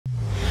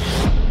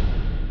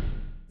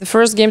The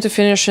first game to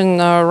finish in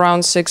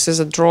round 6 is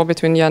a draw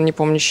between Jan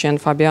Nepomniachtchi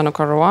and Fabiano.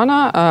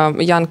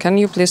 Jan, can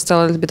you please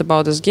tell a little bit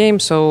about this game?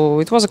 So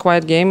it was a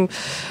quiet game.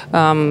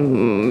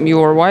 You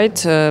were white,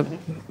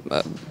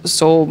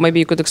 so maybe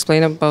you could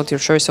explain about your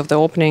choice of the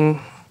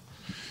opening.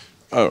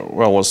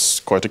 Well, it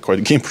was quite a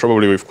quiet game,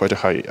 probably with quite a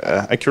high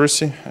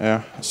accuracy.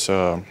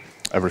 So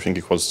everything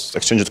it was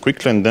exchanged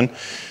quickly, and then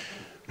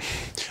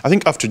I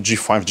think after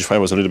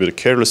G5 was a little bit a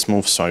careless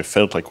move. So I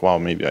felt like, wow,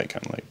 maybe I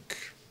can like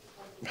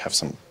have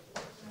some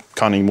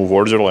cunning move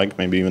order, like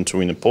maybe even to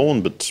win a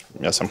pawn, but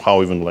yeah,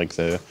 somehow even like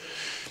the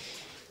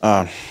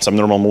some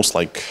normal moves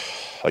like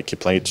he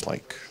played,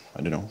 like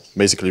I don't know,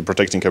 basically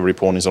protecting every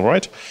pawn is all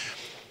right.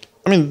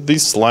 I mean,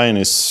 this line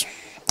is,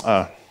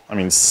 I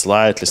mean,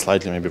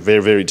 slightly, maybe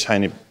very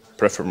tiny,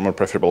 more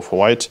preferable for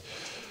white.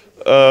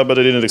 But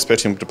I didn't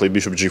expect him to play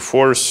bishop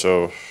G4,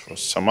 so it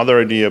was some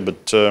other idea.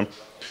 But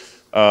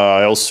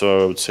I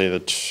also would say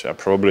that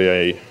probably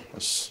I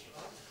was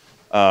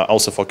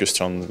also focused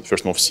on the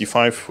first move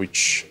C5,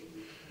 which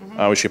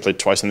he played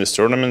twice in this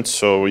tournament.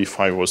 So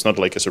E5 was not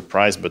like a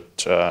surprise,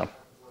 but I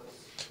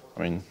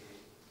mean,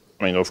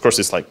 of course,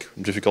 it's like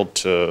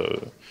difficult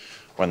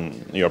when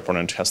your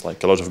opponent has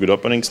like a lot of good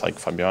openings, like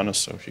Fabiano.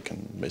 So you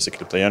can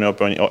basically play any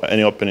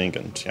opening,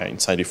 and yeah,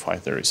 inside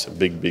E5 there is a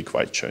big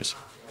white choice.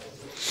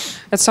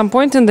 At some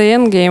point in the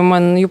endgame,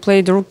 when you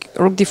played rook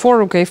d4,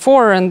 rook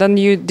a4, and then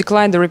you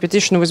declined the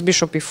repetition with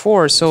bishop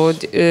e4, so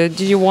did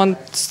you want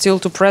still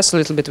to press a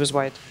little bit with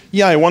white?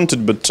 Yeah, I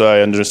wanted, but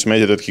I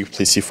underestimated that he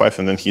plays c5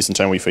 and then he's in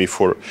time with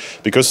a4.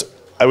 Because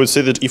I would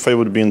say that if I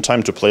would be in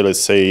time to play,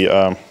 let's say,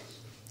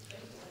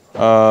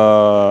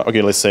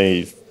 okay, let's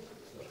say,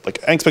 like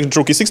I expected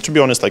rook e6, to be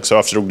honest, like so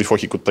after rook d4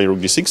 he could play rook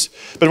d6.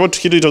 But what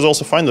he did was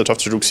also fine that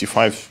after rook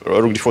c5,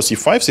 rook d4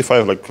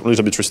 c5 like a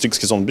little bit restricts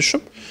his own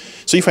bishop.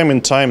 So if I'm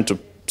in time to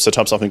set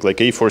up something like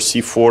a4,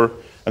 c4,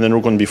 and then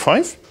rook on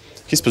b5,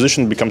 his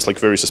position becomes like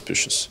very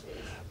suspicious.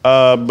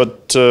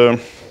 But I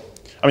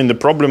mean the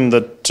problem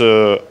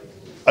that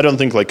I don't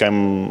think like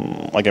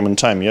I'm in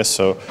time. Yes,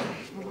 so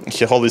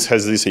he always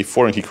has this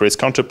a4 and he creates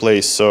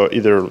counterplays. So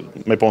either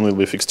my pawn will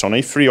be fixed on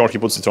a3 or he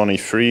puts it on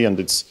a3, and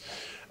it's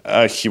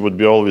he would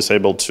be always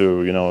able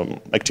to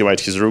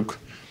activate his rook.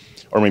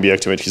 Or maybe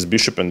activate his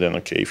bishop, and then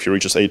okay, if he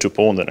reaches a2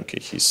 pawn, then okay,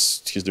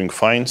 he's doing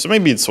fine. So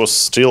maybe it was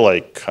still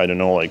like I don't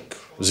know, like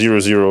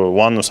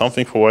 0-0-1 or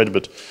something for white,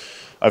 but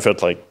I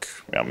felt like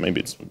yeah,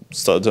 maybe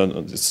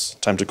it's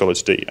time to call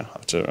it a day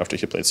after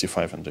he played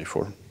c5 and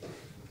a4.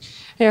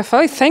 Yeah,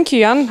 thank you,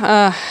 Jan.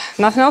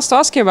 Nothing else to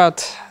ask you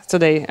about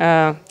today.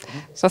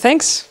 So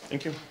thanks.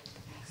 Thank you.